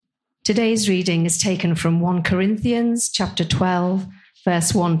Today's reading is taken from 1 Corinthians chapter 12,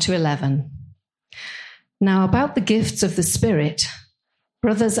 verse 1 to 11. Now about the gifts of the Spirit,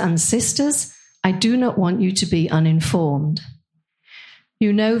 brothers and sisters, I do not want you to be uninformed.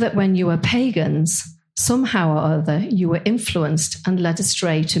 You know that when you were pagans, somehow or other you were influenced and led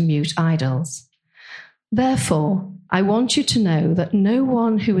astray to mute idols. Therefore, I want you to know that no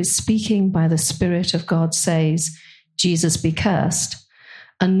one who is speaking by the Spirit of God says, Jesus be cursed,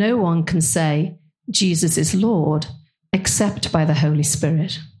 and no one can say, Jesus is Lord, except by the Holy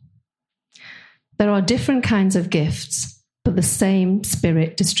Spirit. There are different kinds of gifts, but the same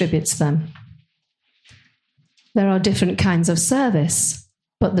Spirit distributes them. There are different kinds of service,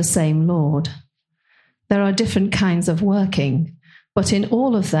 but the same Lord. There are different kinds of working, but in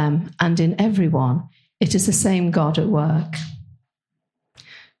all of them and in everyone, it is the same God at work.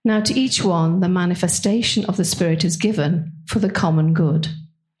 Now to each one, the manifestation of the Spirit is given for the common good.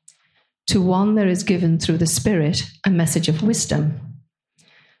 To one there is given through the Spirit a message of wisdom.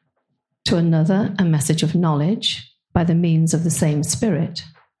 To another a message of knowledge by the means of the same Spirit.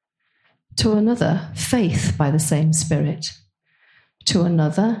 To another faith by the same Spirit. To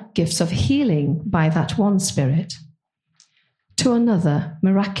another gifts of healing by that one Spirit. To another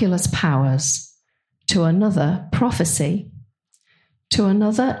miraculous powers. To another prophecy. To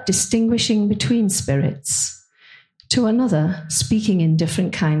another distinguishing between spirits. To another speaking in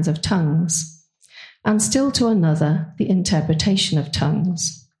different kinds of tongues, and still to another the interpretation of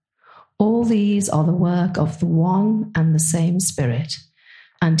tongues. All these are the work of the one and the same Spirit,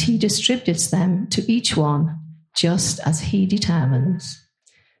 and he distributes them to each one just as he determines.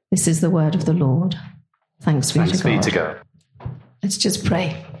 This is the word of the Lord. Thanks be to God. Let's just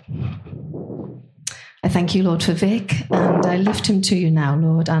pray. I thank you, Lord, for Vic, and I lift him to you now,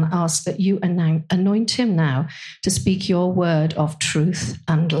 Lord, and ask that you anoint him now to speak your word of truth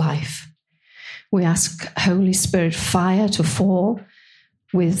and life. We ask, Holy Spirit, fire to fall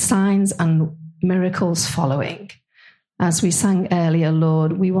with signs and miracles following. As we sang earlier,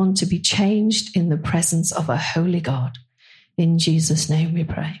 Lord, we want to be changed in the presence of a holy God. In Jesus' name we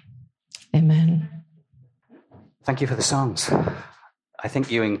pray. Amen. Thank you for the songs. I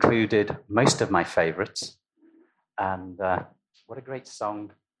think you included most of my favourites. And what a great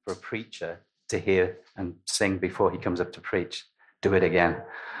song for a preacher to hear and sing before he comes up to preach. Do it again.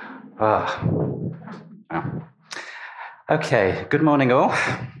 Oh. Wow. Okay, good morning all.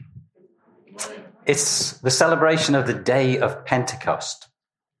 It's the celebration of the day of Pentecost.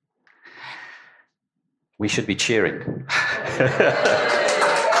 We should be cheering.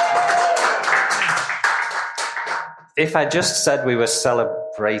 If I just said we were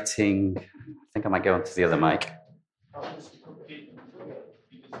celebrating, I think I might go onto the other mic.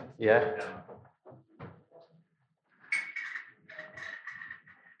 Yeah.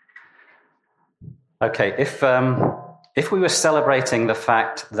 Okay, if we were celebrating the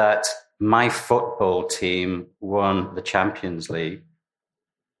fact that my football team won the Champions League,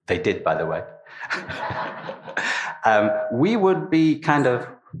 they did, by the way, we would be kind of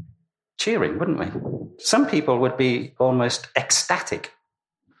cheering, wouldn't we? Some people would be almost ecstatic.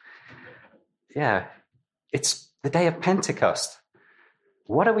 Yeah, it's the day of Pentecost.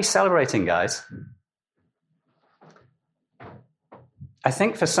 What are we celebrating, guys? I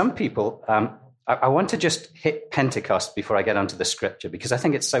think for some people, I want to just hit Pentecost before I get onto the scripture, because I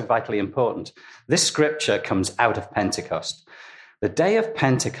think it's so vitally important. This scripture comes out of Pentecost. The day of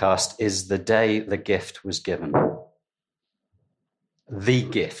Pentecost is the day the gift was given. The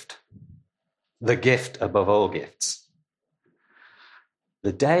gift above all gifts.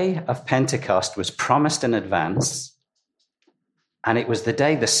 The day of Pentecost was promised in advance, and it was the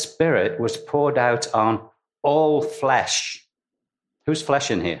day the Spirit was poured out on all flesh. Who's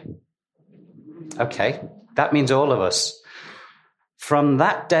flesh in here? Okay, that means all of us. From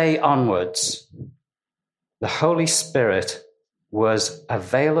that day onwards, the Holy Spirit was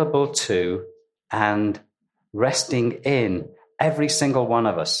available to and resting in every single one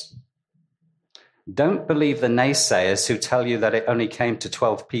of us. Don't believe the naysayers who tell you that it only came to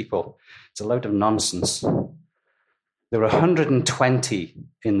 12 people. It's a load of nonsense. There were 120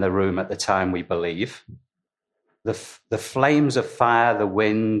 in the room at the time, we believe. The flames of fire, the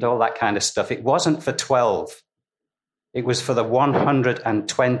wind, all that kind of stuff. It wasn't for 12. It was for the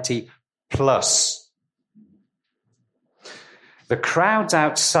 120 plus. The crowds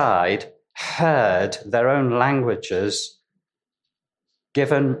outside heard their own languages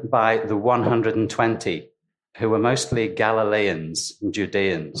given by the 120, who were mostly Galileans and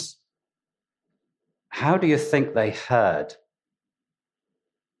Judeans. How do you think they heard?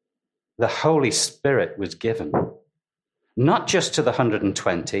 The Holy Spirit was given, not just to the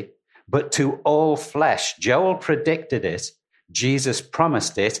 120, but to all flesh. Joel predicted it, Jesus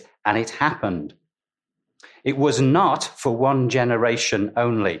promised it, and it happened. It was not for one generation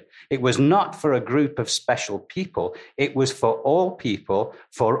only. It was not for a group of special people. It was for all people,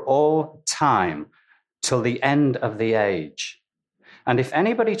 for all time, till the end of the age. And if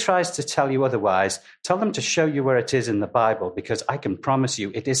anybody tries to tell you otherwise, tell them to show you where it is in the Bible, because I can promise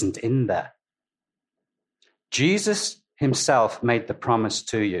you it isn't in there. Jesus himself made the promise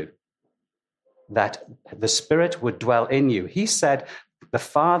to you that the Spirit would dwell in you. He said, the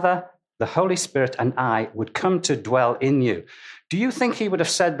Father, the Holy Spirit, and I would come to dwell in you. Do you think he would have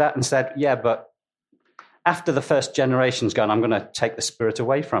said that and said, yeah, but after the first generation's gone, I'm going to take the Spirit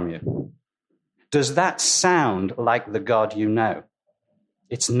away from you? Does that sound like the God you know?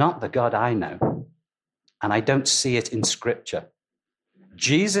 It's not the God I know, and I don't see it in Scripture.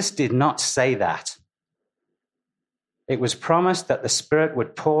 Jesus did not say that. It was promised that the Spirit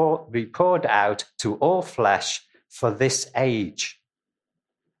would be poured out to all flesh for this age.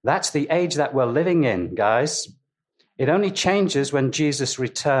 That's the age that we're living in, guys. It only changes when Jesus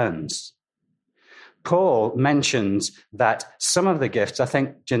returns. Paul mentions that some of the gifts, I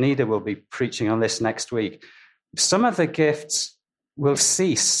think Janita will be preaching on this next week, some of the gifts will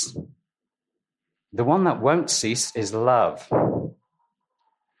cease. The one that won't cease is love.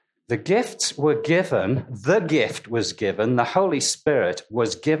 The gifts were given, the gift was given, the Holy Spirit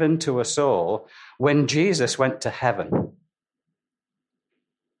was given to us all when Jesus went to heaven.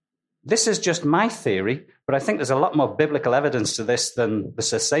 This is just my theory, but I think there's a lot more biblical evidence to this than the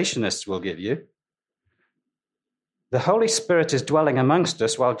cessationists will give you. The Holy Spirit is dwelling amongst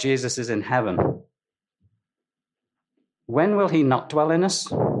us while Jesus is in heaven. When will he not dwell in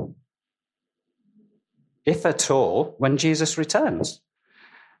us? If at all, when Jesus returns.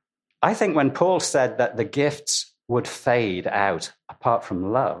 I think when Paul said that the gifts would fade out apart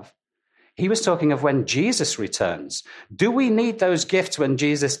from love, he was talking of when Jesus returns. Do we need those gifts when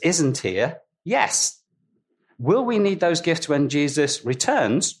Jesus isn't here? Yes. Will we need those gifts when Jesus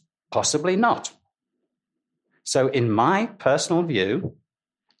returns? Possibly not. So in my personal view,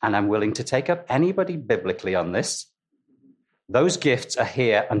 and I'm willing to take up anybody biblically on this, those gifts are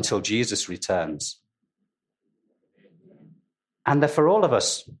here until Jesus returns. And they're for all of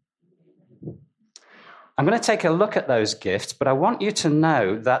us. I'm going to take a look at those gifts, but I want you to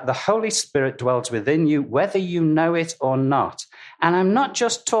know that the Holy Spirit dwells within you, whether you know it or not. And I'm not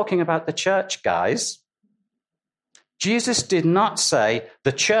just talking about the church, guys. Jesus did not say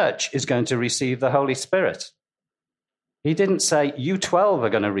the church is going to receive the Holy Spirit. He didn't say you 12 are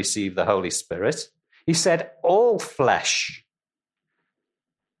going to receive the Holy Spirit. He said all flesh.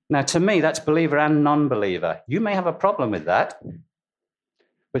 Now, to me, that's believer and non-believer. You may have a problem with that.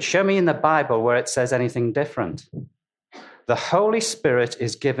 But show me in the Bible where it says anything different. The Holy Spirit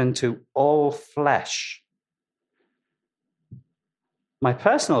is given to all flesh. My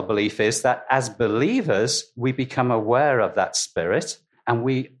personal belief is that as believers, we become aware of that Spirit and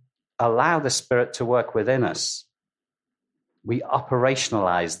we allow the Spirit to work within us. We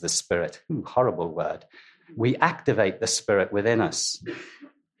operationalize the Spirit. Horrible word. We activate the Spirit within us.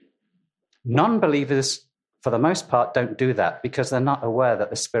 Non-believers, for the most part, don't do that because they're not aware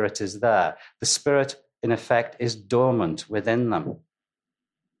that the Spirit is there. The Spirit, in effect, is dormant within them.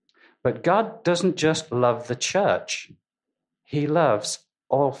 But God doesn't just love the church. He loves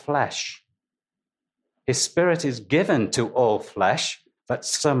all flesh. His Spirit is given to all flesh that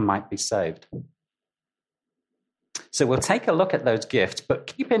some might be saved. So we'll take a look at those gifts, but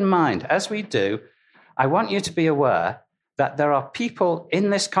keep in mind, as we do, I want you to be aware that there are people in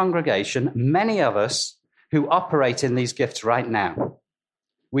this congregation, many of us, who operate in these gifts right now.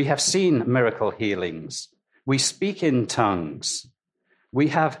 We have seen miracle healings. We speak in tongues. We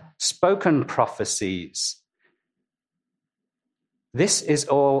have spoken prophecies. This is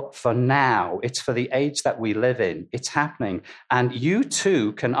all for now. It's for the age that we live in. It's happening. And you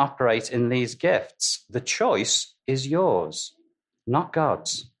too can operate in these gifts. The choice is yours, not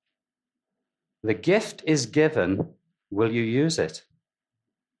God's. The gift is given. Will you use it?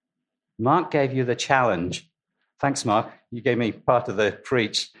 Mark gave you the challenge. Thanks, Mark. You gave me part of the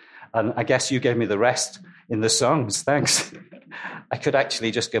preach, and I guess you gave me the rest in the songs. Thanks. I could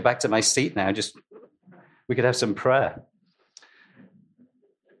actually just go back to my seat now. We could have some prayer.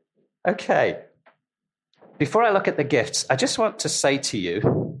 Okay. Before I look at the gifts, I just want to say to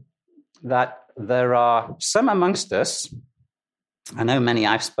you that there are some amongst us, I know many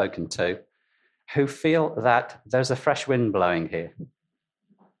I've spoken to, who feel that there's a fresh wind blowing here.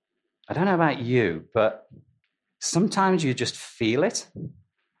 I don't know about you, but sometimes you just feel it.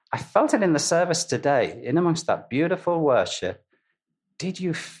 I felt it in the service today, in amongst that beautiful worship. Did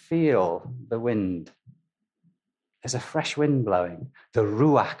you feel the wind? There's a fresh wind blowing. The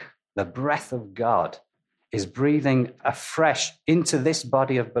Ruach, the breath of God, is breathing afresh into this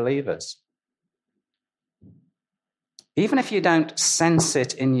body of believers. Even if you don't sense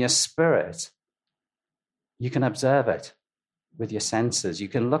it in your spirit, you can observe it with your senses. You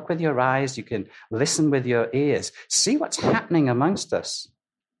can look with your eyes. You can listen with your ears. See what's happening amongst us.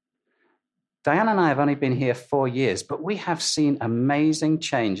 Diane and I have only been here 4 years, but we have seen amazing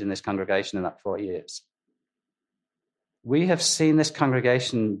change in this congregation in that 4 years. We have seen this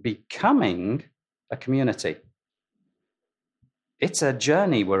congregation becoming a community. It's a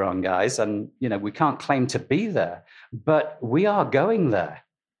journey we're on, guys, and we can't claim to be there, but we are going there.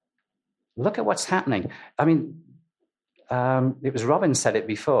 Look at what's happening. I mean, it was Robin said it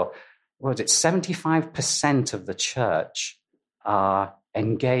before. What was it? 75% of the church are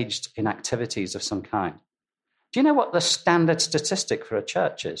engaged in activities of some kind. Do you know what the standard statistic for a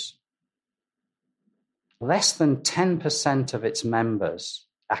church is? Less than 10% of its members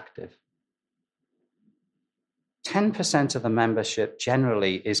active. 10% of the membership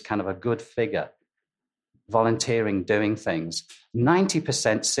generally is kind of a good figure, volunteering, doing things.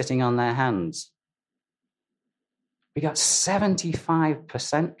 90% sitting on their hands. We got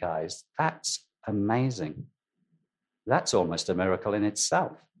 75%, guys. That's amazing. That's almost a miracle in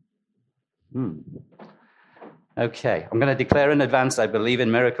itself. Okay, I'm going to declare in advance I believe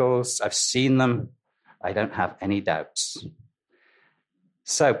in miracles. I've seen them. I don't have any doubts.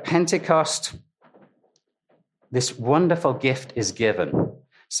 So, Pentecost, this wonderful gift is given.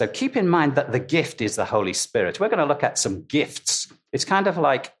 So keep in mind that the gift is the Holy Spirit. We're going to look at some gifts. It's kind of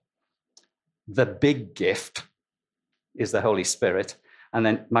like the big gift is the Holy Spirit. And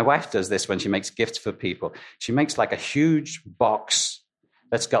then my wife does this when she makes gifts for people. She makes like a huge box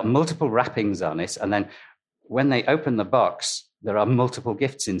that's got multiple wrappings on it. And then when they open the box, there are multiple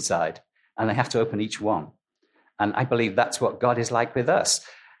gifts inside. And they have to open each one. And I believe that's what God is like with us.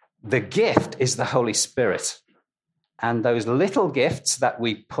 The gift is the Holy Spirit. And those little gifts that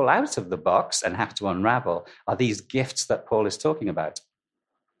we pull out of the box and have to unravel are these gifts that Paul is talking about.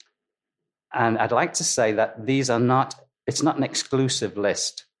 And I'd like to say that it's not an exclusive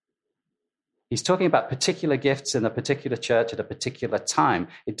list. He's talking about particular gifts in a particular church at a particular time.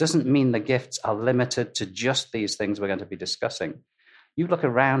 It doesn't mean the gifts are limited to just these things we're going to be discussing. You look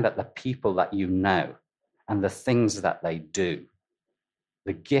around at the people that you know and the things that they do,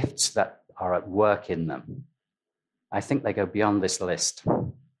 the gifts that are at work in them. I think they go beyond this list. But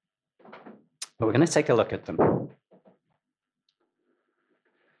we're going to take a look at them.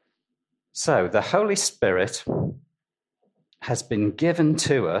 So the Holy Spirit has been given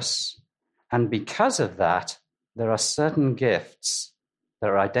to us, and because of that, there are certain gifts that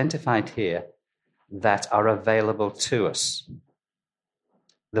are identified here that are available to us.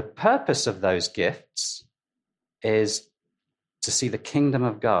 The purpose of those gifts is to see the kingdom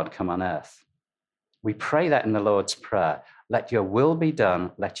of God come on earth. We pray that in the Lord's Prayer. Let your will be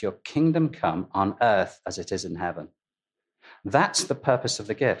done, let your kingdom come on earth as it is in heaven. That's the purpose of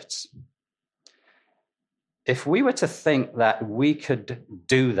the gifts. If we were to think that we could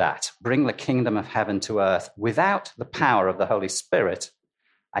do that, bring the kingdom of heaven to earth without the power of the Holy Spirit,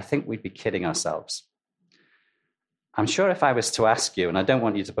 I think we'd be kidding ourselves. I'm sure if I was to ask you, and I don't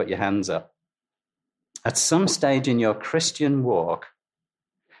want you to put your hands up, at some stage in your Christian walk,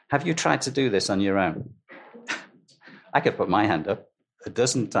 have you tried to do this on your own? I could put my hand up a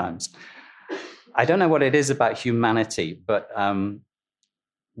dozen times. I don't know what it is about humanity, but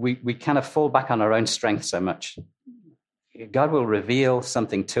we kind of fall back on our own strength so much. God will reveal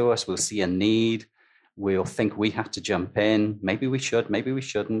something to us. We'll see a need. We'll think we have to jump in. Maybe we should, maybe we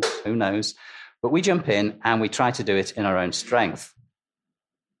shouldn't. Who knows? But we jump in and we try to do it in our own strength.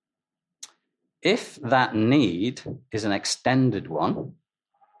 If that need is an extended one,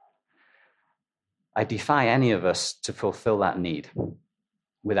 I defy any of us to fulfill that need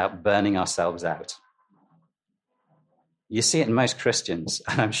without burning ourselves out. You see it in most Christians,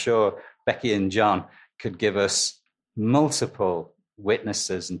 and I'm sure Becky and John could give us multiple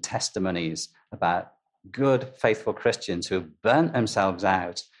witnesses and testimonies about good, faithful Christians who have burnt themselves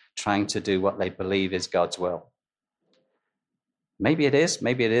out trying to do what they believe is God's will. Maybe it is,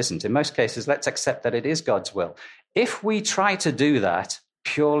 maybe it isn't. In most cases, let's accept that it is God's will. If we try to do that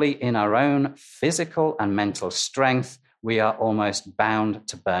purely in our own physical and mental strength, we are almost bound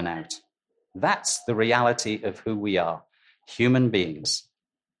to burn out. That's the reality of who we are, human beings.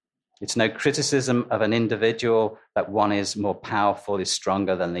 It's no criticism of an individual that one is more powerful, is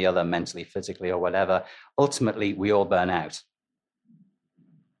stronger than the other mentally, physically, or whatever. Ultimately, we all burn out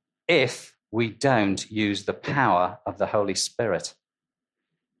if we don't use the power of the Holy Spirit.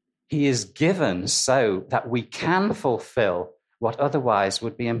 He is given so that we can fulfill what otherwise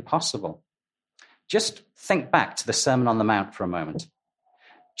would be impossible. Just think back to the Sermon on the Mount for a moment.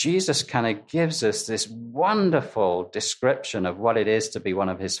 Jesus kind of gives us this wonderful description of what it is to be one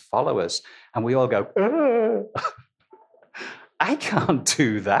of his followers. And we all go, I can't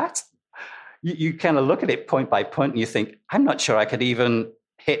do that. You kind of look at it point by point and you think, I'm not sure I could even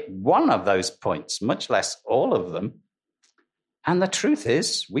hit one of those points, much less all of them. And the truth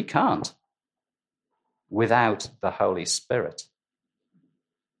is, we can't without the Holy Spirit.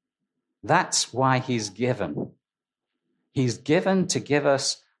 That's why he's given. He's given to give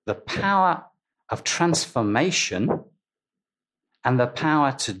us the power of transformation and the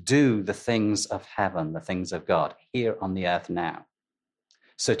power to do the things of heaven, the things of God, here on the earth now.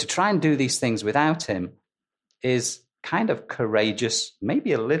 So to try and do these things without him is kind of courageous,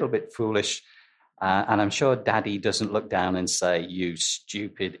 maybe a little bit foolish. And I'm sure Daddy doesn't look down and say, you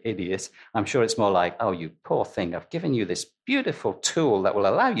stupid idiot. I'm sure it's more like, oh, you poor thing. I've given you this beautiful tool that will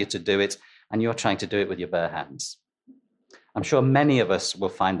allow you to do it, and you're trying to do it with your bare hands. I'm sure many of us will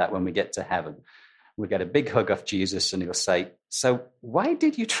find that when we get to heaven. We get a big hug off Jesus, and he'll say, so why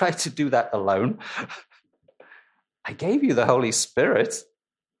did you try to do that alone? I gave you the Holy Spirit.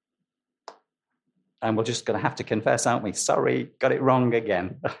 And we're just going to have to confess, aren't we? Sorry, got it wrong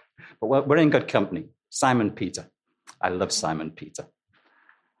again. But we're in good company. Simon Peter. I love Simon Peter.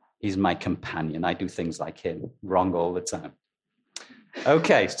 He's my companion. I do things like him, wrong all the time.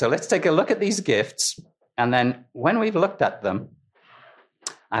 Okay, so let's take a look at these gifts. And then when we've looked at them,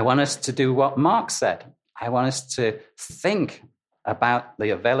 I want us to do what Mark said. I want us to think about the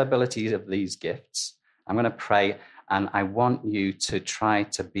availability of these gifts. I'm going to pray, and I want you to try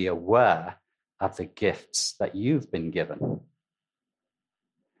to be aware of the gifts that you've been given.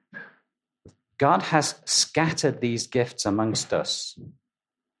 God has scattered these gifts amongst us.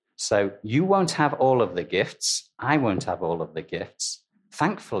 So you won't have all of the gifts. I won't have all of the gifts.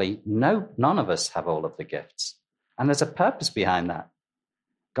 Thankfully, none of us have all of the gifts. And there's a purpose behind that.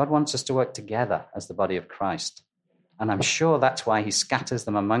 God wants us to work together as the body of Christ. And I'm sure that's why he scatters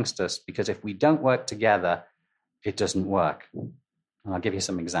them amongst us, because if we don't work together, it doesn't work. And I'll give you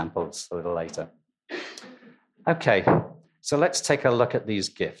some examples a little later. Okay, so let's take a look at these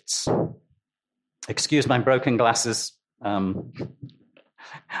gifts. Excuse my broken glasses. I'm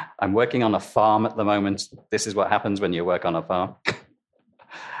working on a farm at the moment. This is what happens when you work on a farm.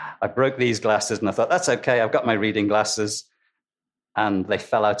 I broke these glasses and I thought, that's okay. I've got my reading glasses. And they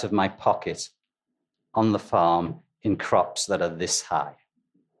fell out of my pocket on the farm in crops that are this high.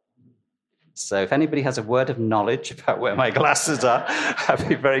 So if anybody has a word of knowledge about where my glasses are, I'd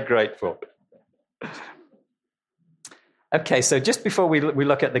be very grateful. Okay, so just before we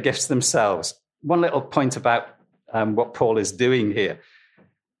look at the gifts themselves, one little point about what Paul is doing here.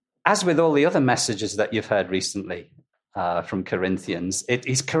 As with all the other messages that you've heard recently from Corinthians,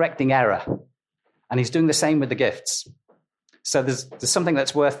 he's correcting error, and he's doing the same with the gifts. So there's something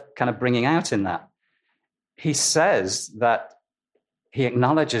that's worth kind of bringing out in that. He says that he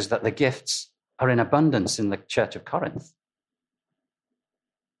acknowledges that the gifts are in abundance in the church of Corinth.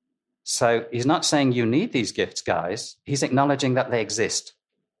 So he's not saying you need these gifts, guys. He's acknowledging that they exist.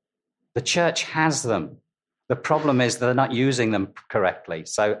 The church has them. The problem is they're not using them correctly.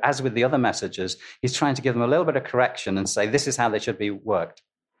 So as with the other messages, he's trying to give them a little bit of correction and say, this is how they should be worked.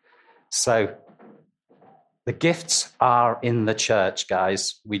 So the gifts are in the church,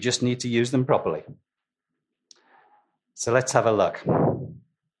 guys. We just need to use them properly. So let's have a look.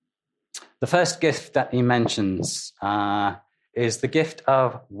 The first gift that he mentions is the gift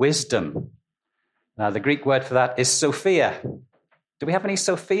of wisdom. The Greek word for that is Sophia. Do we have any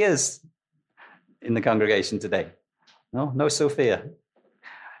Sophias in the congregation today? No Sophia.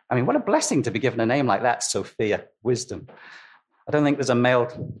 I mean, what a blessing to be given a name like that, Sophia, wisdom. I don't think there's a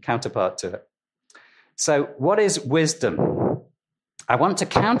male counterpart to it. So what is wisdom? I want to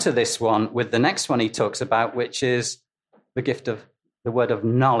counter this one with the next one he talks about, which is the gift of the word of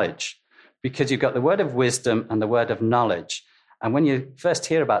knowledge, because you've got the word of wisdom and the word of knowledge. And when you first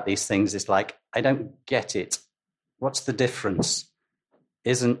hear about these things, it's like, I don't get it. What's the difference?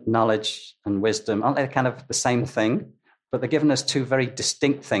 Isn't knowledge and wisdom, aren't they kind of the same thing? But they're giving us two very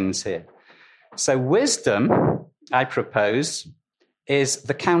distinct things here. So wisdom, I propose, is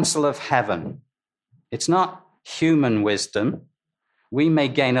the counsel of heaven. It's not human wisdom. We may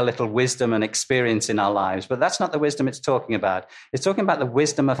gain a little wisdom and experience in our lives, but that's not the wisdom it's talking about. It's talking about the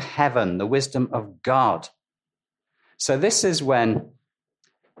wisdom of heaven, the wisdom of God. So this is when,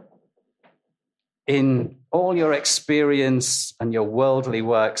 in all your experience and your worldly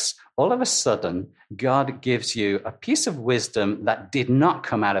works, all of a sudden, God gives you a piece of wisdom that did not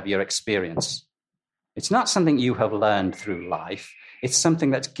come out of your experience. It's not something you have learned through life. It's something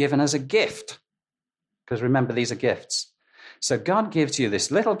that's given as a gift. Because remember, these are gifts. So God gives you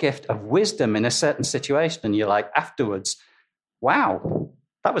this little gift of wisdom in a certain situation, and you're like, afterwards, wow,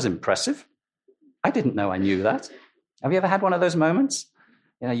 that was impressive. I didn't know I knew that. Have you ever had one of those moments?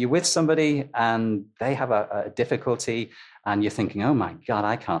 You know, you're with somebody and they have a difficulty and you're thinking, oh my God,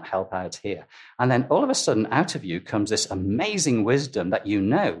 I can't help out here. And then all of a sudden out of you comes this amazing wisdom that you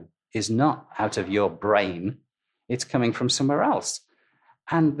know is not out of your brain. It's coming from somewhere else.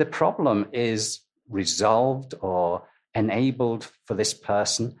 And the problem is resolved or enabled for this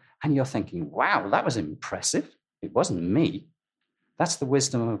person. And you're thinking, wow, that was impressive. It wasn't me. That's the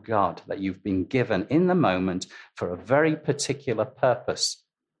wisdom of God that you've been given in the moment for a very particular purpose,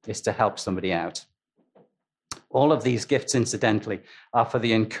 is to help somebody out. All of these gifts, incidentally, are for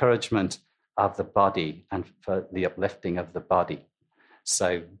the encouragement of the body and for the uplifting of the body.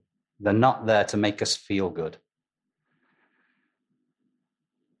 So they're not there to make us feel good.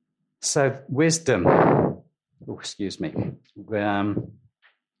 So wisdom,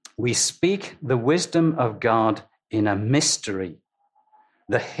 we speak the wisdom of God in a mystery,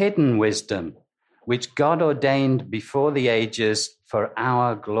 the hidden wisdom, which God ordained before the ages for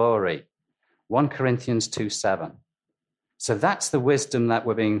our glory. 1 Corinthians 2:7. So that's the wisdom that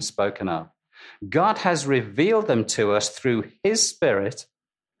we're being spoken of. God has revealed them to us through his Spirit,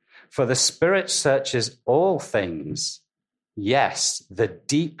 for the Spirit searches all things. Yes, the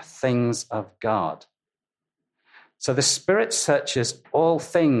deep things of God. So the Spirit searches all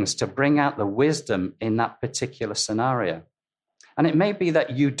things to bring out the wisdom in that particular scenario. And it may be that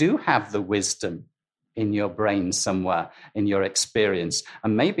you do have the wisdom in your brain somewhere, in your experience.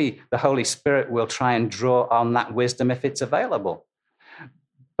 And maybe the Holy Spirit will try and draw on that wisdom if it's available.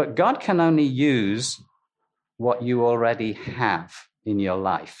 But God can only use what you already have in your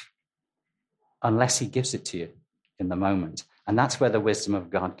life, unless he gives it to you in the moment. And that's where the wisdom of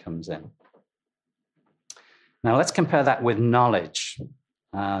God comes in. Now let's compare that with knowledge.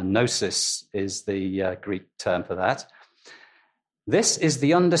 Gnosis is the Greek term for that. This is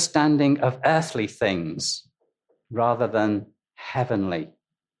the understanding of earthly things rather than heavenly.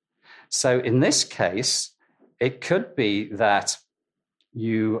 So in this case, it could be that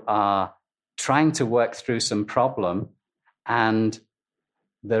you are trying to work through some problem and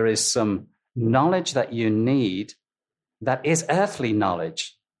there is some knowledge that you need that is earthly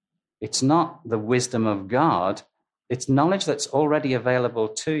knowledge. It's not the wisdom of God. It's knowledge that's already available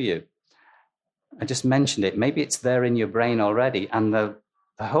to you. I just mentioned it. Maybe it's there in your brain already, and the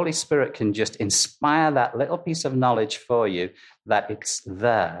Holy Spirit can just inspire that little piece of knowledge for you, that it's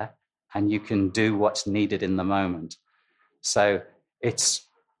there and you can do what's needed in the moment. So it's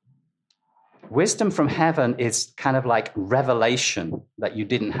wisdom from heaven is kind of like revelation that you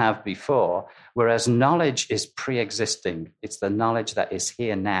didn't have before, whereas knowledge is pre-existing. It's the knowledge that is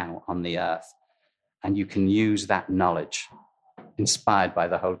here now on the earth, and you can use that knowledge inspired by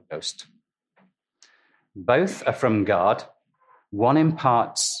the Holy Ghost. Both are from God. One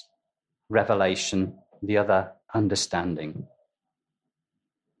imparts revelation, the other understanding.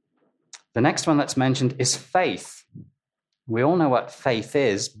 The next one that's mentioned is faith. We all know what faith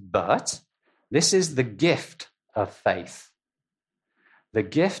is, but this is the gift of faith. The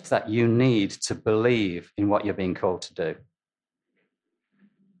gift that you need to believe in what you're being called to do.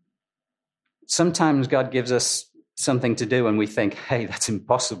 Sometimes God gives us something to do and we think, hey, that's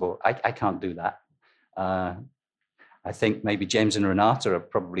impossible. I can't do that. I think maybe James and Renata are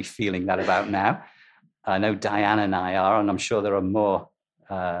probably feeling that about now. I know Diane and I are, and I'm sure there are more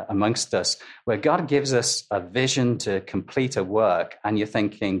amongst us, where God gives us a vision to complete a work, and you're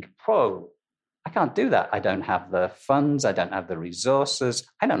thinking, whoa, I can't do that. I don't have the funds. I don't have the resources.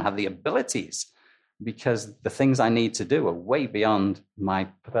 I don't have the abilities, because the things I need to do are way beyond my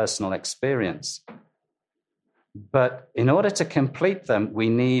personal experience. But in order to complete them, we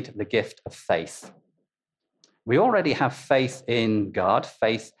need the gift of faith. We already have faith in God,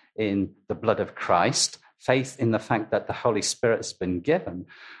 faith in the blood of Christ, faith in the fact that the Holy Spirit has been given,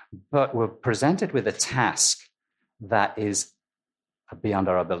 but we're presented with a task that is beyond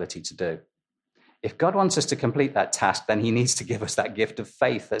our ability to do. If God wants us to complete that task, then he needs to give us that gift of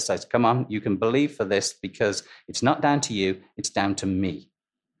faith that says, come on, you can believe for this, because it's not down to you, it's down to me.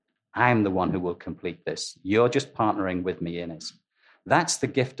 I'm the one who will complete this. You're just partnering with me in it. That's the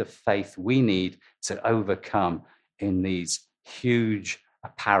gift of faith we need to overcome in these huge,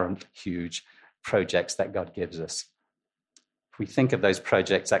 apparent huge projects that God gives us. if we think of those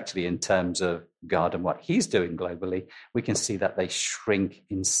projects actually in terms of God and what he's doing globally, we can see that they shrink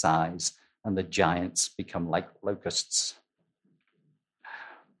in size and the giants become like locusts.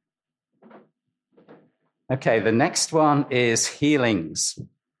 Okay, the next one is healings.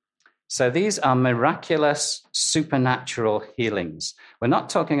 So these are miraculous, supernatural healings. We're not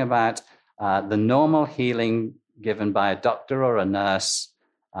talking about the normal healing given by a doctor or a nurse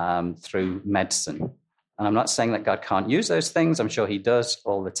through medicine. And I'm not saying that God can't use those things. I'm sure he does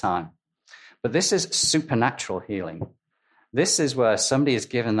all the time. But this is supernatural healing. This is where somebody is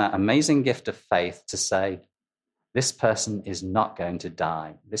given that amazing gift of faith to say, this person is not going to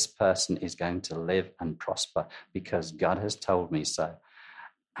die. This person is going to live and prosper because God has told me so.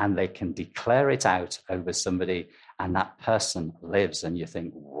 And they can declare it out over somebody, and that person lives, and you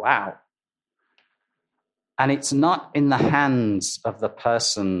think, wow. And it's not in the hands of the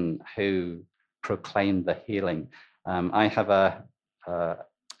person who proclaimed the healing. I have a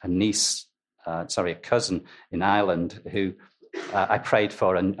cousin in Ireland who I prayed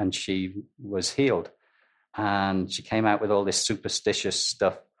for, and she was healed. And she came out with all this superstitious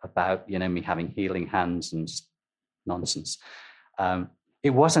stuff about, me having healing hands and nonsense. It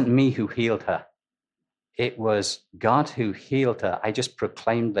wasn't me who healed her. It was God who healed her. I just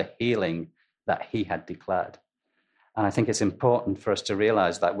proclaimed the healing that he had declared. And I think it's important for us to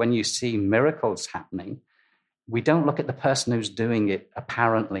realize that when you see miracles happening, we don't look at the person who's doing it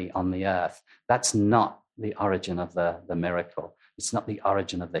apparently on the earth. That's not the origin of the miracle. It's not the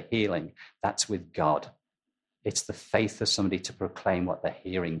origin of the healing. That's with God. It's the faith of somebody to proclaim what they're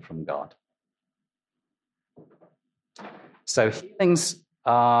hearing from God. So healings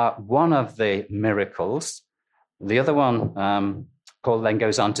are one of the miracles. The other one, Paul then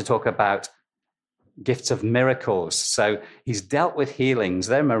goes on to talk about gifts of miracles. So he's dealt with healings.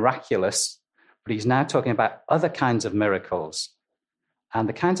 They're miraculous, but he's now talking about other kinds of miracles. And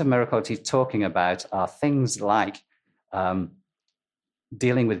the kinds of miracles he's talking about are things like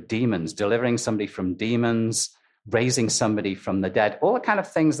dealing with demons, delivering somebody from demons, raising somebody from the dead. All the kind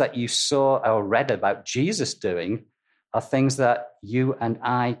of things that you saw or read about Jesus doing are things that you and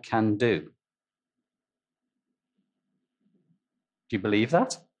I can do. Do you believe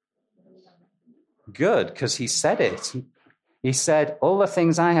that? Good, because he said it. He said, all the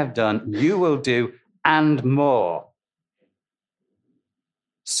things I have done, you will do and more.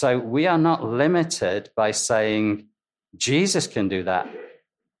 So we are not limited by saying, Jesus can do that,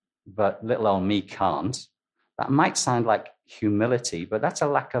 but little old me can't. That might sound like humility, but that's a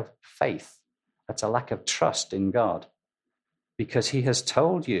lack of faith. That's a lack of trust in God. Because he has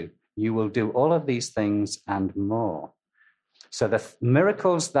told you, you will do all of these things and more. So the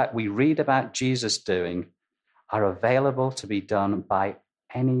miracles that we read about Jesus doing are available to be done by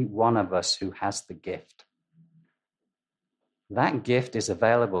any one of us who has the gift. That gift is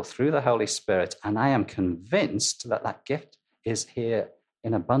available through the Holy Spirit, and I am convinced that that gift is here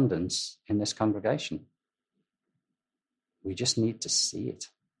in abundance in this congregation. We just need to see it.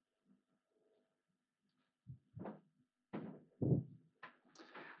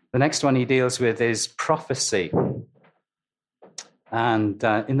 The next one he deals with is prophecy. And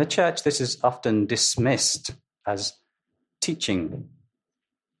in the church, this is often dismissed as teaching.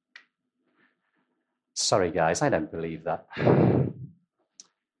 Sorry, guys, I don't believe that.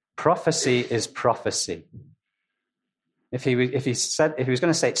 Prophecy is prophecy. If he was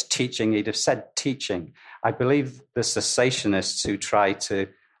going to say it's teaching, he'd have said teaching. I believe the cessationists who try to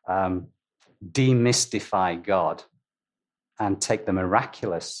demystify God and take the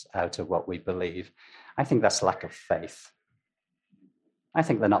miraculous out of what we believe, I think that's lack of faith. I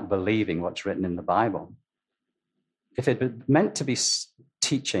think they're not believing what's written in the Bible. If it had meant to be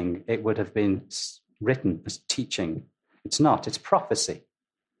teaching, it would have been written as teaching. It's not, it's prophecy.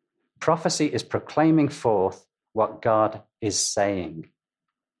 Prophecy is proclaiming forth what God is saying.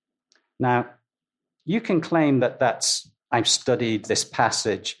 Now, you can claim that I've studied this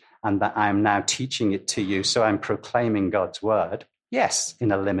passage and that I'm now teaching it to you, so I'm proclaiming God's word. Yes,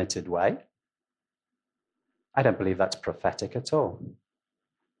 in a limited way. I don't believe that's prophetic at all.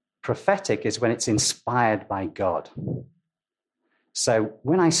 Prophetic is when it's inspired by God. So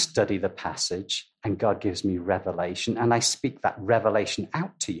when I study the passage and God gives me revelation and I speak that revelation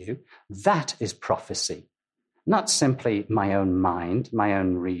out to you, that is prophecy. Not simply my own mind, my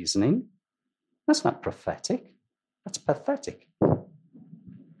own reasoning. That's not prophetic. That's pathetic.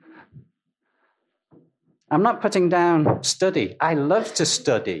 I'm not putting down study. I love to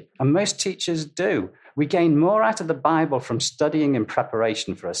study, and most teachers do. We gain more out of the Bible from studying in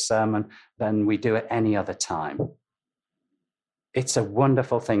preparation for a sermon than we do at any other time. It's a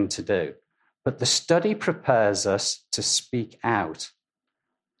wonderful thing to do. But the study prepares us to speak out.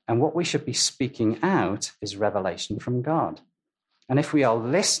 And what we should be speaking out is revelation from God. And if we are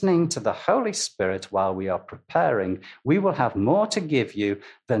listening to the Holy Spirit while we are preparing, we will have more to give you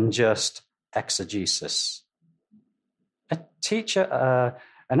than just exegesis. A teacher,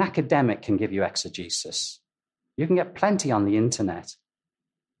 an academic can give you exegesis. You can get plenty on the internet.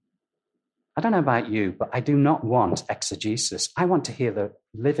 I don't know about you, but I do not want exegesis. I want to hear the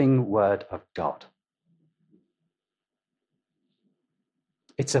living word of God.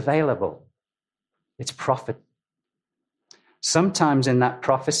 It's available. It's prophet. Sometimes in that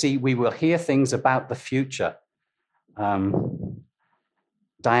prophecy, we will hear things about the future. Diane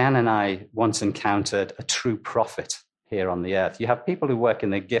and I once encountered a true prophet here on the earth. You have people who work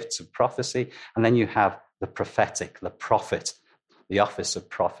in the gifts of prophecy, and then you have the prophetic, the prophet, the office of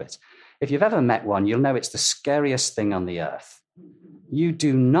prophet. If you've ever met one, you'll know it's the scariest thing on the earth. You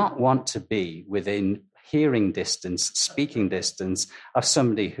do not want to be within hearing distance, speaking distance of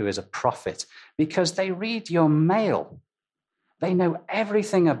somebody who is a prophet, because they read your mail. They know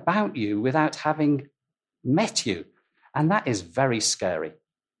everything about you without having met you. And that is very scary.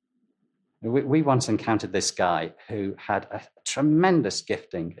 We once encountered this guy who had a tremendous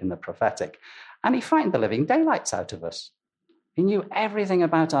gifting in the prophetic, and he frightened the living daylights out of us. He knew everything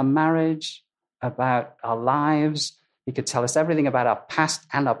about our marriage, about our lives. He could tell us everything about our past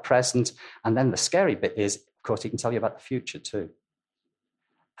and our present. And then the scary bit is, of course, he can tell you about the future too.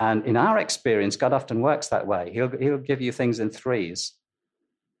 And in our experience, God often works that way. He'll give you things in threes: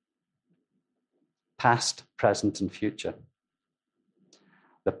 past, present, and future.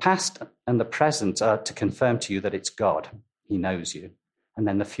 The past and the present are to confirm to you that it's God. He knows you. And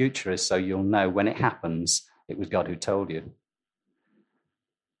then the future is so you'll know when it happens, it was God who told you.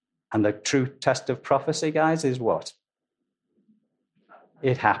 And the true test of prophecy, guys, is what?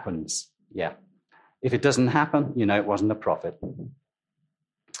 It happens. Yeah. If it doesn't happen, you know it wasn't a prophet.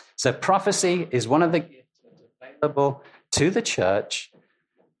 So prophecy is one of the gifts that's available to the church,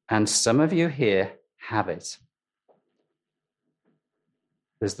 and some of you here have it.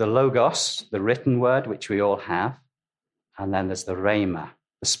 There's the logos, the written word, which we all have, and then there's the rhema,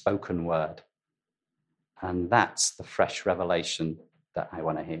 the spoken word. And that's the fresh revelation that I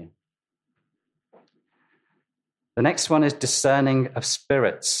want to hear. The next one is discerning of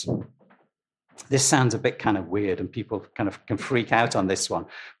spirits. This sounds a bit kind of weird, and people kind of can freak out on this one,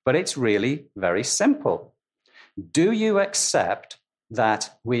 but it's really very simple. Do you accept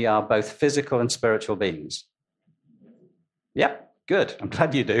that we are both physical and spiritual beings? Yep, good. I'm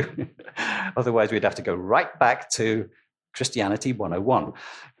glad you do. Otherwise, we'd have to go right back to Christianity 101.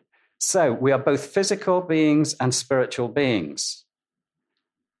 So we are both physical beings and spiritual beings.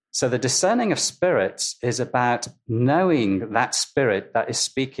 So the discerning of spirits is about knowing that spirit that is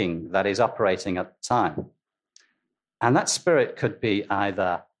speaking, that is operating at the time. And that spirit could be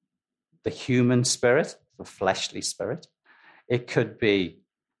either the human spirit, the fleshly spirit. It could be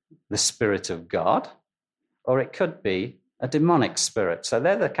the Spirit of God, or it could be a demonic spirit. So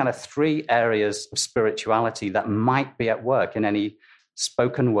they're the kind of three areas of spirituality that might be at work in any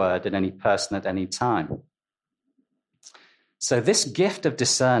spoken word in any person at any time. So this gift of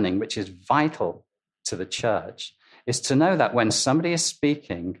discerning, which is vital to the church, is to know that when somebody is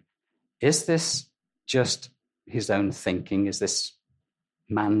speaking, is this just his own thinking? Is this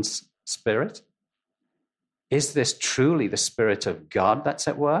man's spirit? Is this truly the Spirit of God that's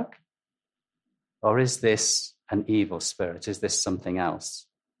at work? Or is this an evil spirit? Is this something else?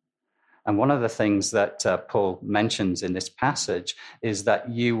 And one of the things that Paul mentions in this passage is that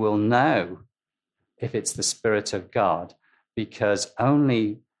you will know if it's the Spirit of God, because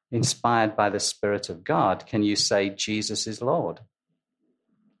only inspired by the Spirit of God can you say Jesus is Lord.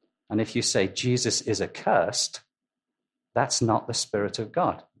 And if you say Jesus is accursed, that's not the Spirit of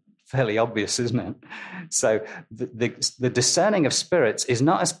God. Fairly obvious, isn't it? So the discerning of spirits is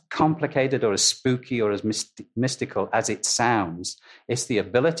not as complicated or as spooky or as mystical as it sounds. It's the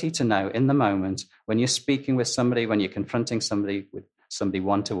ability to know in the moment when you're speaking with somebody, when you're confronting somebody with somebody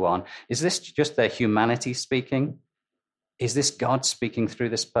one-to-one, is this just their humanity speaking? Is this God speaking through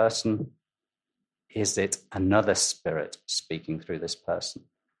this person? Is it another spirit speaking through this person?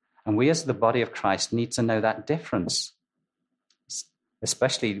 And we as the body of Christ need to know that difference.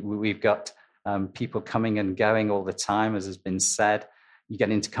 Especially we've got people coming and going all the time, as has been said. You get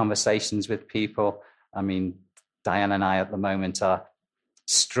into conversations with people. I mean, Diane and I at the moment are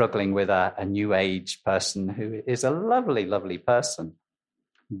struggling with a new age person who is a lovely, lovely person.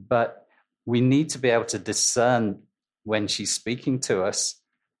 But we need to be able to discern when she's speaking to us,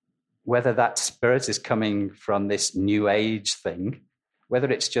 whether that spirit is coming from this new age thing, whether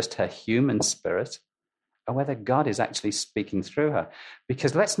it's just her human spirit or whether God is actually speaking through her.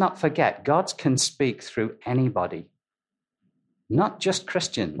 Because let's not forget, God can speak through anybody, not just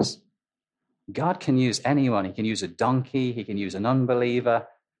Christians. God can use anyone. He can use a donkey. He can use an unbeliever.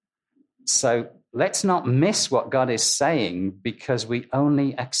 So let's not miss what God is saying because we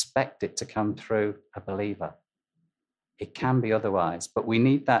only expect it to come through a believer. It can be otherwise, but we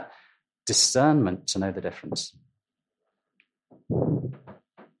need that discernment to know the difference.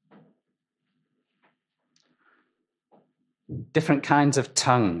 Different kinds of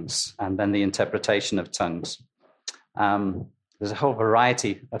tongues, and then the interpretation of tongues. There's a whole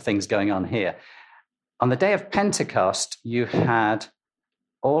variety of things going on here. On the day of Pentecost, you had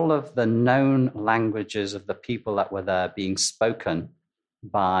all of the known languages of the people that were there being spoken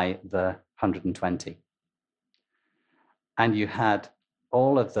by the 120. And you had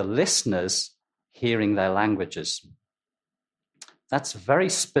all of the listeners hearing their languages. That's a very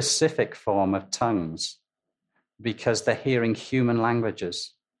specific form of tongues because they're hearing human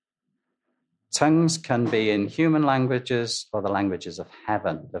languages. Tongues can be in human languages or the languages of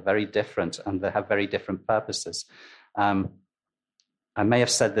heaven. They're very different and they have very different purposes. I may have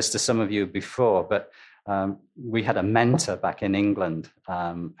said this to some of you before, but we had a mentor back in England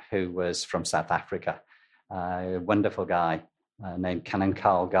who was from South Africa, a wonderful guy named Canon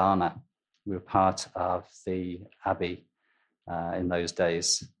Carl Garner. We were part of the Abbey in those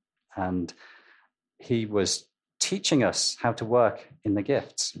days, and he was teaching us how to work in the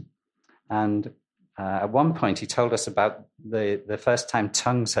gifts. And at one point, he told us about the first time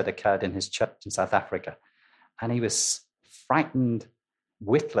tongues had occurred in his church in South Africa. And he was frightened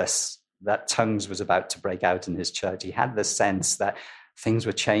witless that tongues was about to break out in his church. He had the sense that things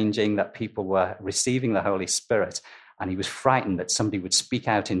were changing, that people were receiving the Holy Spirit. And he was frightened that somebody would speak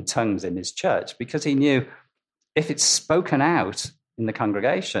out in tongues in his church because he knew if it's spoken out in the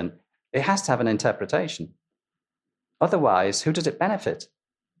congregation, it has to have an interpretation. Otherwise, who does it benefit?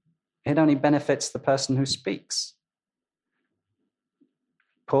 It only benefits the person who speaks.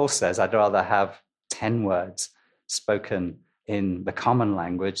 Paul says, I'd rather have 10 words spoken in the common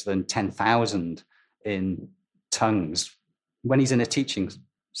language than 10,000 in tongues when he's in a teaching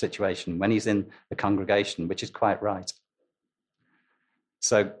situation, when he's in the congregation, which is quite right.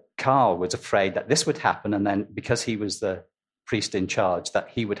 So Carl was afraid that this would happen, and then because he was the priest in charge, that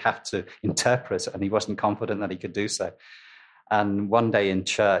he would have to interpret, and he wasn't confident that he could do so. And one day in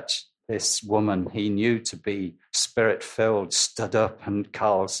church, this woman he knew to be spirit-filled stood up, and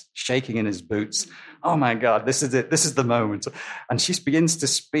Carl's shaking in his boots. Oh my God, this is it. This is the moment. And she begins to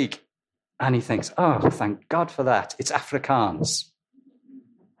speak, and he thinks, oh, thank God for that. It's Afrikaans.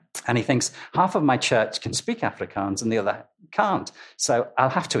 And he thinks, half of my church can speak Afrikaans and the other can't. So I'll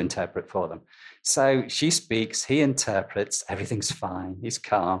have to interpret for them. So she speaks, he interprets, everything's fine, he's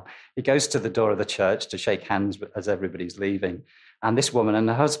calm. He goes to the door of the church to shake hands as everybody's leaving. And this woman and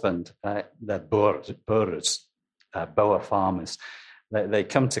her husband, they're Boers, Boer farmers. They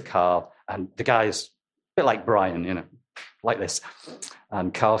come to Carl, and the guy's a bit like Brian, like this.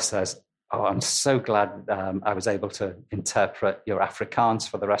 And Carl says, oh, I'm so glad I was able to interpret your Afrikaans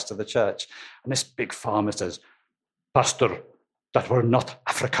for the rest of the church. And this big farmer says, Pastor, that were not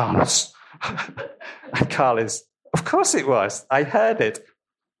Afrikaans. And Carl is, of course it was. I heard it.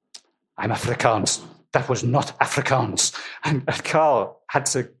 I'm Afrikaans. That was not Afrikaans. And Carl had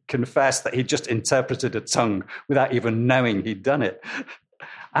to confess that he just interpreted a tongue without even knowing he'd done it.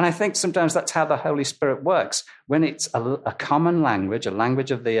 And I think sometimes that's how the Holy Spirit works. When it's a common language, a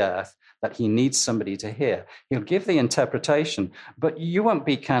language of the earth, that he needs somebody to hear, he'll give the interpretation, but you won't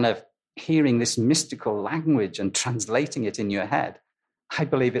be kind of hearing this mystical language and translating it in your head. I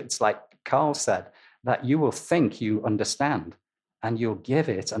believe it's like Carl said, that you will think you understand and you'll give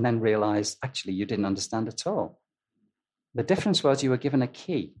it and then realize, actually, you didn't understand at all. The difference was you were given a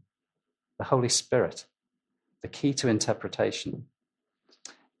key, the Holy Spirit, the key to interpretation.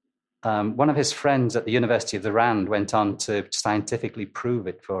 One of his friends at the University of the Rand went on to scientifically prove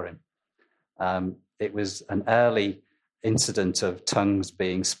it for him. It was an early incident of tongues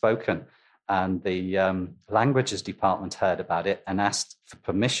being spoken, and the languages department heard about it and asked for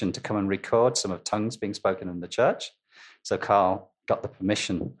permission to come and record some of tongues being spoken in the church. So Carl got the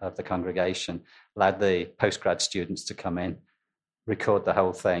permission of the congregation, allowed the postgrad students to come in, record the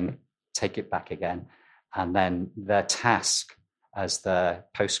whole thing, take it back again, and then their task as their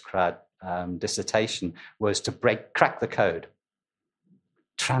postgrad dissertation was to crack the code,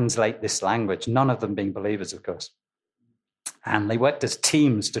 translate this language, none of them being believers, of course. And they worked as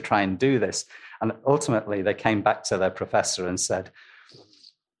teams to try and do this. And ultimately, they came back to their professor and said,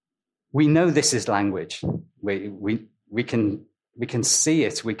 we know this is language. We can We can see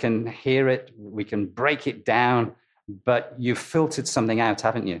it, we can hear it, we can break it down, but you've filtered something out,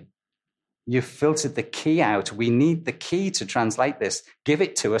 haven't you? You've filtered the key out. We need the key to translate this. Give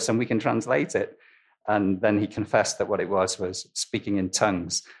it to us and we can translate it. And then he confessed that what it was speaking in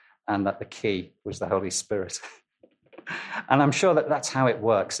tongues, and that the key was the Holy Spirit. And I'm sure that that's how it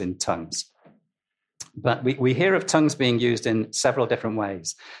works in tongues. But we hear of tongues being used in several different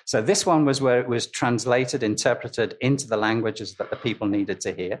ways. So this one was where it was translated, interpreted into the languages that the people needed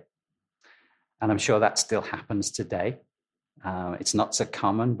to hear. And I'm sure that still happens today. It's not so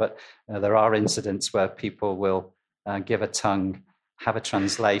common, but there are incidents where people will give a tongue, have a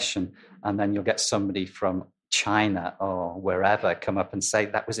translation, and then you'll get somebody from China or wherever come up and say,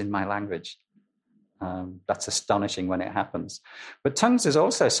 that was in my language. That's astonishing when it happens. But tongues is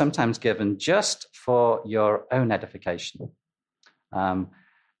also sometimes given just for your own edification.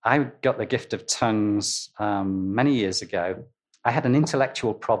 I got the gift of tongues many years ago. I had an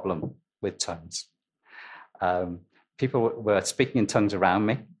intellectual problem with tongues. People were speaking in tongues around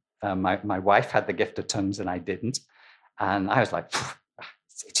me. My wife had the gift of tongues and I didn't. And I was like,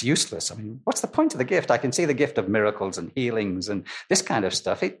 it's useless. I mean, what's the point of the gift? I can see the gift of miracles and healings and this kind of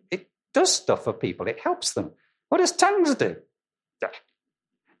stuff. It does stuff for people. It helps them. What does tongues do?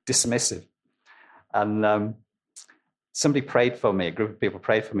 Dismissive. And somebody prayed for me. A group of people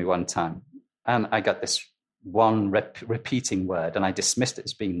prayed for me one time. And I got this one repeating word, and I dismissed it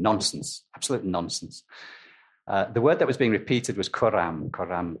as being nonsense, absolute nonsense. The word that was being repeated was koram,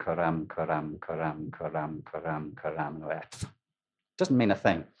 koram, koram, koram, koram, koram, koram, koram. Doesn't mean a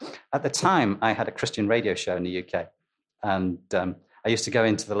thing. At the time, I had a Christian radio show in the UK, and I used to go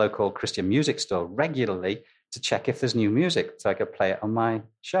into the local Christian music store regularly to check if there's new music so I could play it on my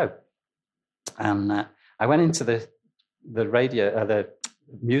show. And I went into the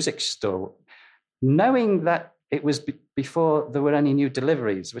music store knowing that it was before there were any new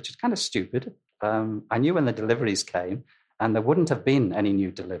deliveries, which is kind of stupid. I knew when the deliveries came, and there wouldn't have been any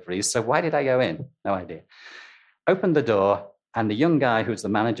new deliveries. So why did I go in? No idea. Opened the door, and the young guy who was the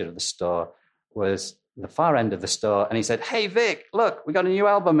manager of the store was the far end of the store, and he said, "Hey, Vic, look, we got a new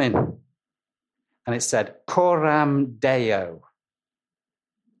album in." And it said, Coram Deo.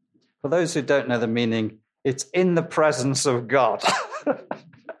 For those who don't know the meaning, it's in the presence of God.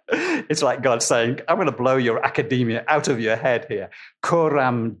 It's like God saying, I'm going to blow your academia out of your head here.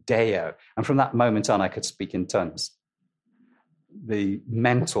 Coram Deo. And from that moment on, I could speak in tongues. The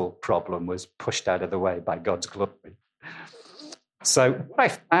mental problem was pushed out of the way by God's glory. So what I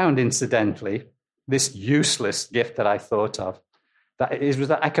found, incidentally, this useless gift that I thought of, was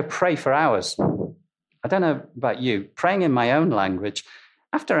that I could pray for hours. I don't know about you, praying in my own language,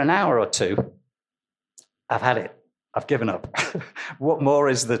 after an hour or two, I've had it. I've given up. What more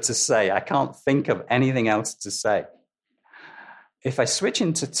is there to say? I can't think of anything else to say. If I switch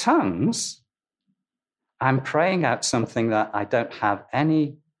into tongues, I'm praying out something that I don't have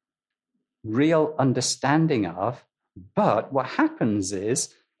any real understanding of. But what happens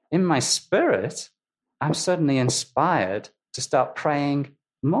is, in my spirit, I'm suddenly inspired to start praying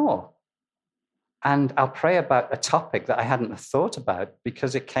more. And I'll pray about a topic that I hadn't thought about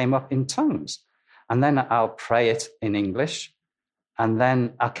because it came up in tongues. And then I'll pray it in English, and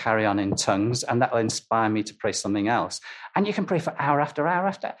then I'll carry on in tongues, and that'll inspire me to pray something else. And you can pray for hour after hour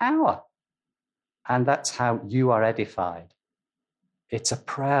after hour. And that's how you are edified. It's a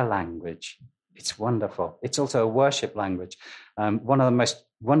prayer language. It's wonderful. It's also a worship language. One of the most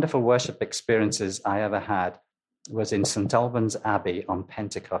wonderful worship experiences I ever had was in St. Albans Abbey on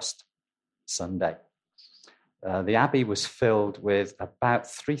Pentecost Sunday. The Abbey was filled with about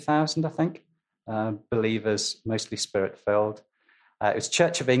 3,000, I think. Believers, mostly spirit-filled. It was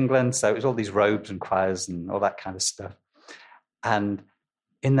Church of England, so it was all these robes and choirs and all that kind of stuff. And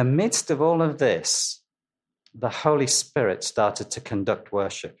in the midst of all of this, the Holy Spirit started to conduct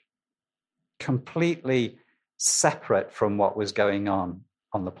worship, completely separate from what was going on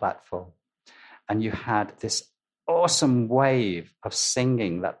the platform. And you had this awesome wave of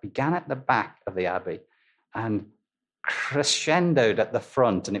singing that began at the back of the Abbey and crescendoed at the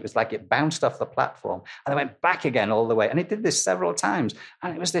front, and it was like it bounced off the platform and it went back again all the way, and it did this several times,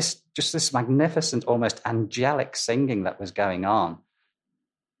 and it was this magnificent, almost angelic singing that was going on,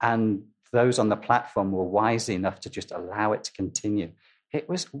 and those on the platform were wise enough to just allow it to continue. It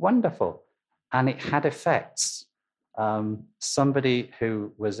was wonderful, and it had effects. Somebody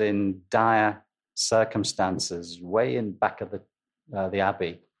who was in dire circumstances way in back of the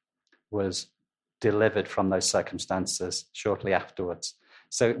Abbey was delivered from those circumstances shortly afterwards.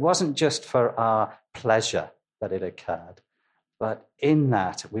 So it wasn't just for our pleasure that it occurred, but in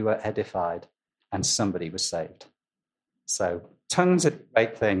that we were edified and somebody was saved. So tongues are a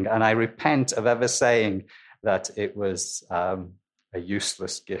great thing, and I repent of ever saying that it was a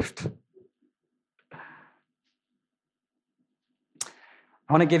useless gift.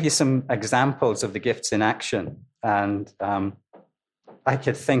 I want to give you some examples of the gifts in action, and I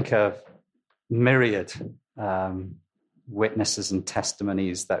could think of myriad witnesses and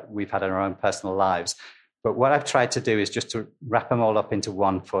testimonies that we've had in our own personal lives. But what I've tried to do is just to wrap them all up into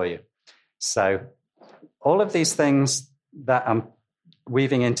one for you. So all of these things that I'm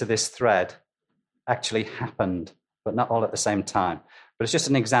weaving into this thread actually happened, but not all at the same time. But it's just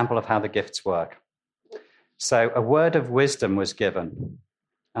an example of how the gifts work. So a word of wisdom was given.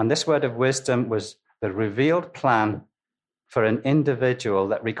 And this word of wisdom was the revealed plan for an individual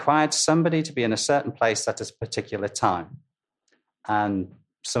that required somebody to be in a certain place at a particular time. And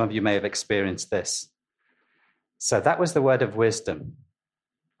some of you may have experienced this. So that was the word of wisdom.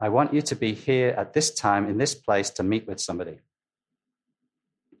 I want you to be here at this time, in this place, to meet with somebody.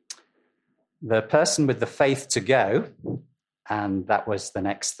 The person with the faith to go, and that was the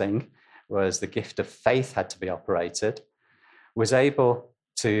next thing, was the gift of faith had to be operated, was able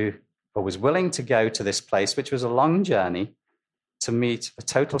to, or was willing to go to this place, which was a long journey, to meet a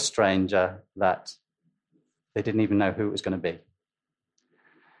total stranger that they didn't even know who it was going to be.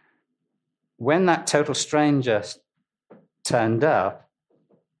 When that total stranger turned up,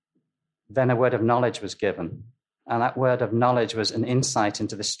 then a word of knowledge was given. And that word of knowledge was an insight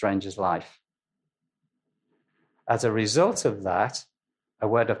into the stranger's life. As a result of that, a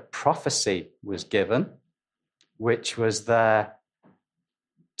word of prophecy was given, which was there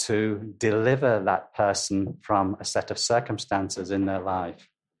to deliver that person from a set of circumstances in their life.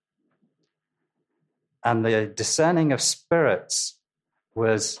 And the discerning of spirits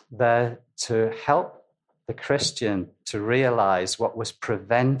was there to help the Christian to realize what was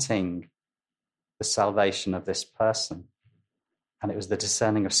preventing the salvation of this person. And it was the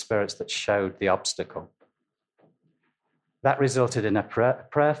discerning of spirits that showed the obstacle. That resulted in a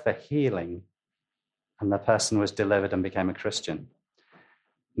prayer for healing, and the person was delivered and became a Christian.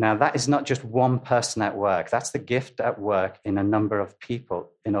 Now, that is not just one person at work. That's the gift at work in a number of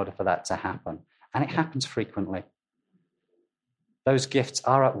people in order for that to happen. And it happens frequently. Those gifts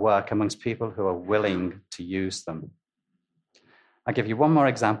are at work amongst people who are willing to use them. I'll give you one more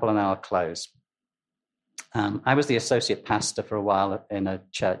example and then I'll close. I was the associate pastor for a while in a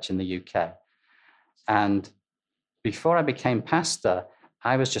church in the UK. And before I became pastor,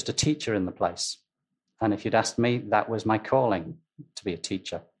 I was just a teacher in the place. And if you'd asked me, that was my calling, to be a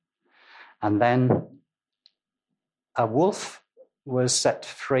teacher. And then a wolf was set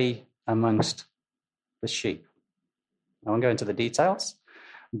free amongst the sheep. I won't go into the details,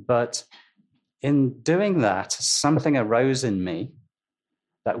 but in doing that, something arose in me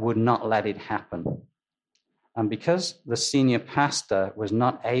that would not let it happen. And because the senior pastor was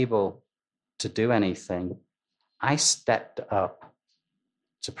not able to do anything, I stepped up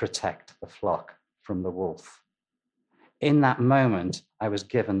to protect the flock from the wolf. In that moment, I was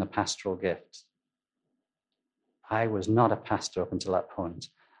given the pastoral gift. I was not a pastor up until that point.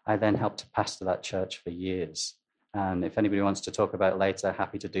 I then helped to pastor that church for years. And if anybody wants to talk about it later,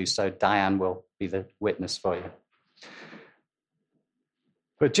 happy to do so. Diane will be the witness for you.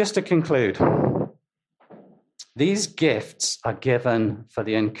 But just to conclude, these gifts are given for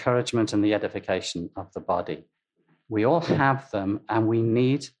the encouragement and the edification of the body. We all have them, and we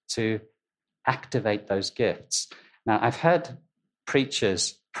need to activate those gifts. Now, I've heard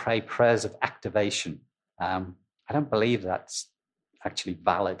preachers pray prayers of activation. I don't believe that's actually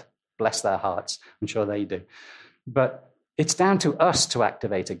valid. Bless their hearts. I'm sure they do. But it's down to us to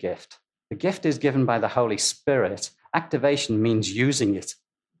activate a gift. The gift is given by the Holy Spirit. Activation means using it.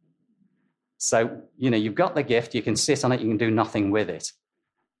 So, you've got the gift, you can sit on it, you can do nothing with it.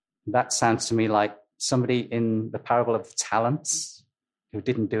 That sounds to me like somebody in the parable of the talents who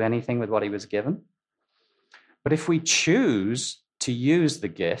didn't do anything with what he was given. But if we choose to use the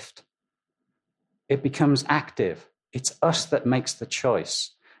gift, it becomes active. It's us that makes the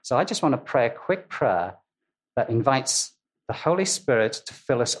choice. So I just want to pray a quick prayer that invites the Holy Spirit to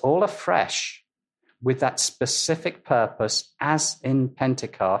fill us all afresh with that specific purpose, as in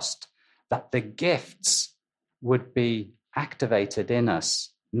Pentecost, that the gifts would be activated in us,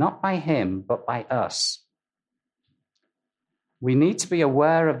 not by him, but by us. We need to be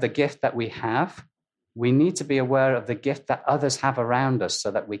aware of the gift that we have. We need to be aware of the gift that others have around us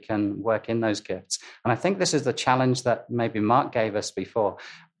so that we can work in those gifts. And I think this is the challenge that maybe Mark gave us before.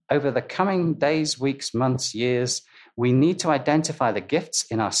 Over the coming days, weeks, months, years, we need to identify the gifts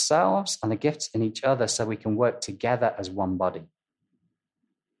in ourselves and the gifts in each other so we can work together as one body.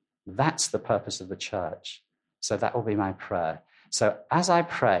 That's the purpose of the church. So that will be my prayer. So as I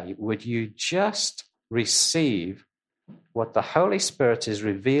pray, would you just receive what the Holy Spirit is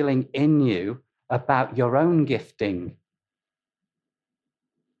revealing in you about your own gifting,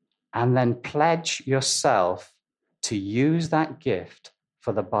 and then pledge yourself to use that gift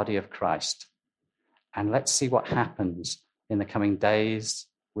for the body of Christ. And let's see what happens in the coming days,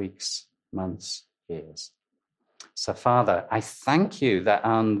 weeks, months, years. So, Father, I thank you that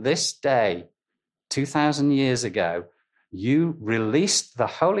on this day, 2,000 years ago, you released the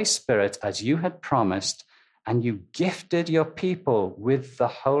Holy Spirit as you had promised, and you gifted your people with the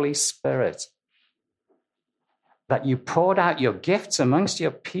Holy Spirit. That you poured out your gifts amongst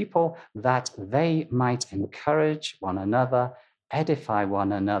your people that they might encourage one another, edify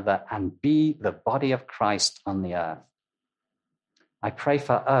one another, and be the body of Christ on the earth. I pray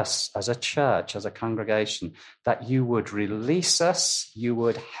for us as a church, as a congregation, that you would release us, you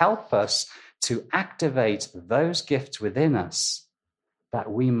would help us to activate those gifts within us,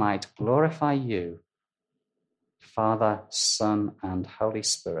 that we might glorify you, Father, Son, and Holy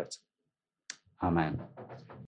Spirit. Amen.